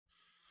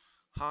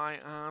Hi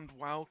and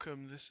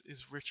welcome, this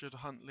is Richard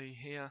Huntley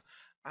here,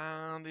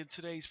 and in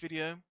today's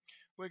video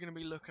we're going to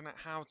be looking at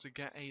how to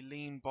get a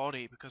lean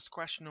body, because the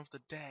question of the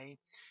day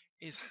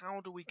is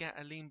how do we get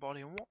a lean body,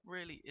 and what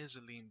really is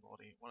a lean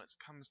body? Well, it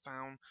comes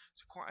down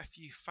to quite a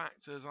few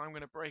factors. I'm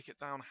going to break it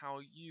down how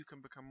you can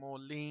become more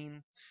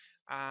lean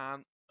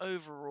and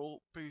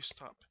overall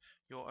boost up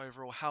your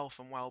overall health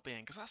and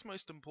well-being, because that's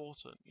most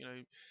important.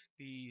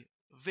 The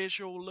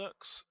visual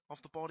looks of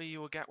the body you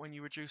will get when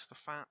you reduce the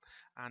fat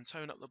and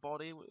tone up the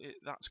body,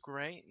 that's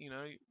great. You'll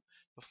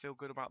feel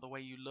good about the way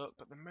you look,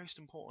 but the most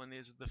important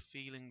is the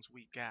feelings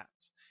we get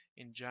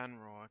in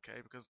general, okay?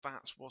 Because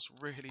that's what's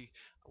really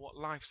what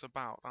life's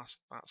about. That's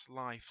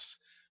life's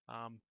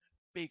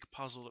big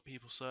puzzle that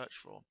people search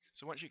for.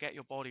 So once you get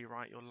your body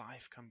right, your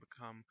life can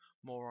become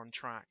more on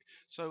track.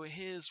 So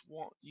here's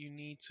what you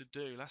need to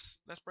do.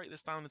 Let's break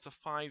this down into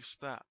 5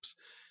 steps.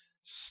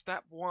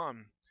 Step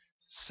 1,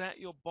 set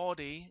your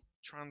body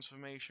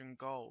transformation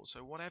goals.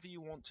 So whatever you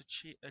want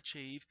to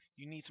achieve,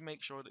 you need to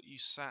make sure that you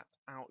set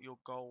out your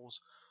goals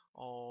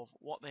of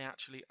what they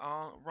actually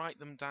are. Write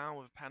them down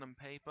with pen and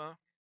paper.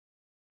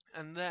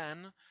 And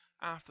then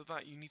after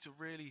that, you need to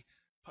really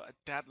put a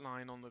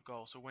deadline on the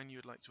goal. So when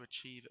you'd like to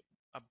achieve it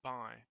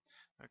by,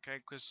 okay?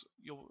 Because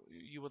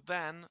you will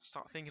then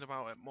start thinking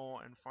about it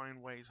more and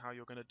find ways how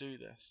you're going to do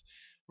this.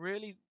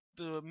 Really,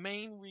 the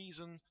main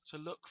reason to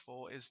look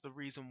for is the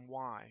reason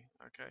why,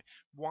 okay?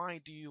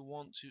 Why do you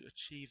want to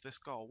achieve this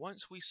goal?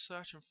 Once we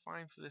search and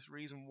find for this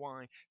reason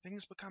why,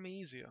 things become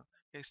easier.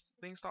 Okay?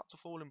 Things start to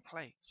fall in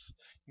place.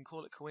 You can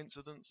call it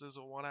coincidences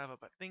or whatever,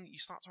 but you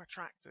start to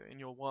attract it in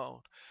your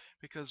world.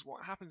 Because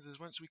what happens is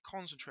once we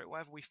concentrate,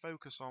 whatever we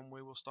focus on,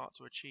 we will start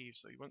to achieve.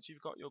 So once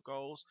you've got your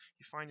goals,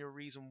 you find your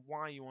reason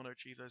why you want to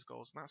achieve those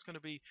goals, and that's going to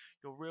be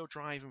your real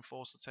driving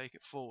force to take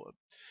it forward.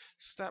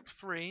 Step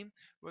 3,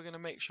 we're going to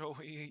make sure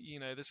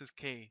this is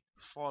key,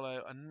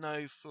 follow a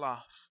no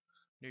fluff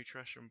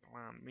nutrition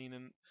plan,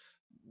 meaning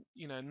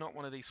not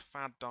one of these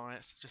fad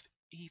diets, just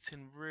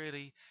eating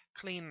really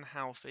clean and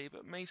healthy,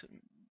 but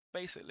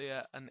basically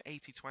an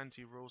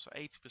 80-20 rule. So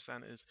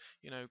 80% is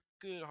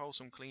good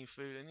wholesome clean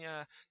food, and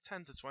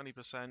 10 to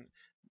 20%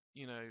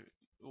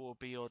 will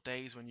be your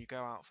days when you go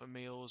out for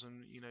meals,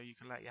 and you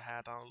can let your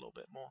hair down a little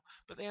bit more.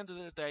 But at the end of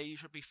the day, you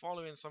should be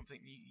following something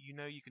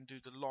you can do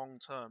the long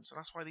term. So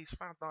that's why these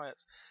fad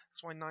diets,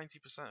 that's why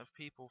 90% of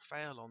people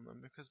fail on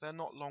them, because they're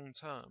not long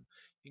term.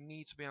 You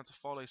need to be able to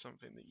follow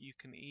something that you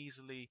can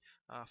easily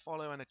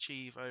follow and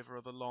achieve over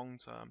the long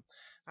term.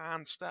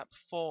 And step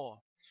 4,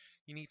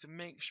 you need to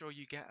make sure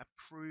you get a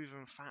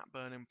proven fat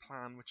burning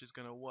plan which is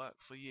going to work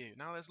for you.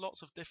 Now, there's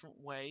lots of different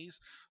ways.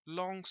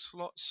 Long,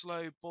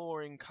 slow,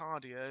 boring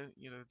cardio,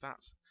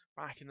 that's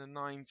back in the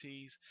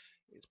 90s.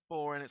 It's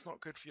boring, it's not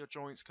good for your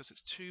joints because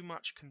it's too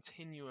much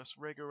continuous,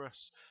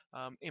 rigorous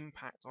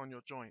impact on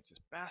your joints.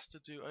 It's best to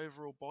do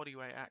overall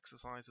bodyweight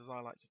exercises, I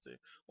like to do,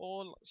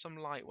 or some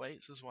light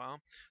weights as well.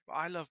 But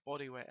I love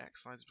bodyweight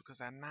exercises because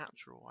they're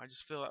natural. I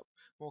just feel that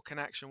more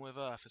connection with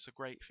Earth. It's a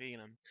great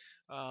feeling.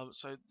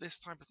 So this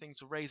type of thing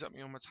to raise up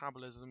your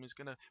metabolism is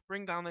going to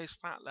bring down those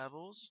fat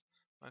levels,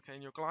 okay,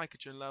 and your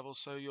glycogen levels,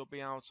 so you'll be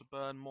able to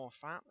burn more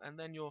fat, and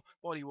then your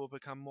body will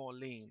become more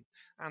lean.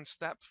 And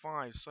step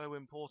 5, so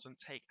important,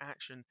 take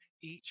action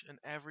each and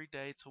every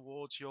day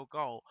towards your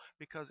goal,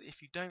 because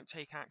if you don't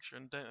take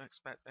action, don't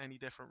expect any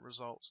different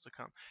results to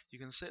come. You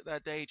can sit there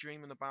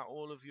daydreaming about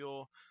all of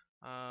your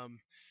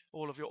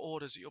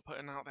orders that you're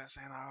putting out there,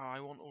 saying,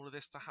 I want all of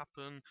this to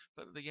happen,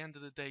 but at the end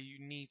of the day, you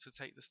need to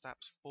take the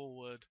steps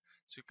forward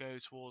to go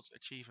towards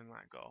achieving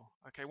that goal.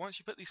 Okay, once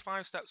you put these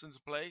 5 steps into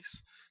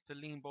place, the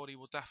lean body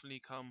will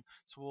definitely come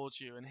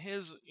towards you. And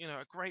here's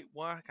a great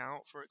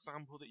workout, for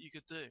example, that you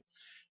could do.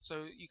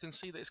 So you can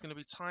see that it's going to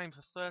be timed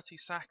for 30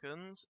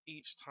 seconds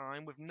each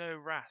time with no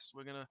rest.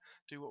 We're going to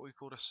do what we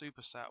call a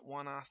superset,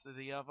 one after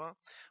the other.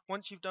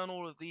 Once you've done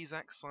all of these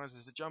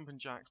exercises, the jumping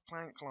jacks,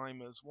 plank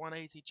climbers,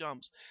 180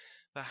 jumps,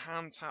 the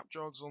hand tap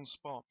jogs on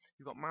spot,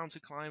 you've got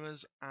mounted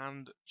climbers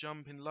and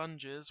jumping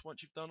lunges.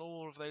 Once you've done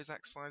all of those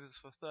exercises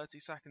for 30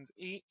 seconds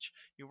each,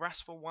 you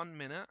rest for 1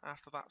 minute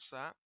after that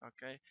set,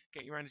 okay,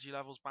 get your energy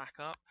levels back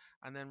up,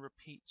 and then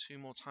repeat 2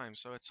 more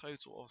times, so a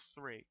total of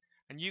 3.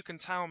 And you can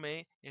tell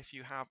me if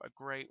you have a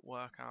great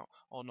workout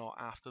or not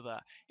after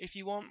that. If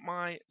you want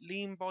my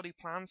lean body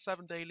plan,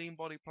 7-day lean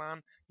body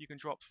plan, you can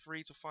drop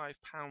 3 to 5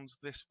 pounds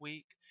this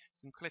week.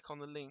 You can click on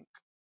the link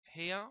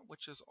here,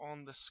 which is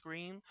on the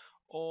screen,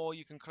 or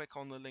you can click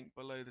on the link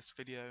below this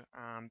video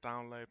and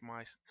download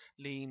my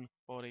lean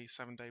body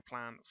 7-day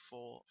plan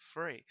for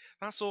free.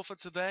 That's all for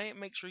today.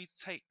 Make sure you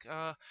take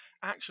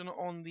action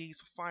on these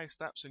 5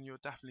 steps, and you'll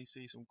definitely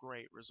see some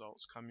great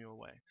results come your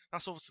way.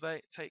 That's all for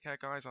today. Take care,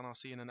 guys, and I'll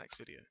see you in the next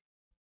video.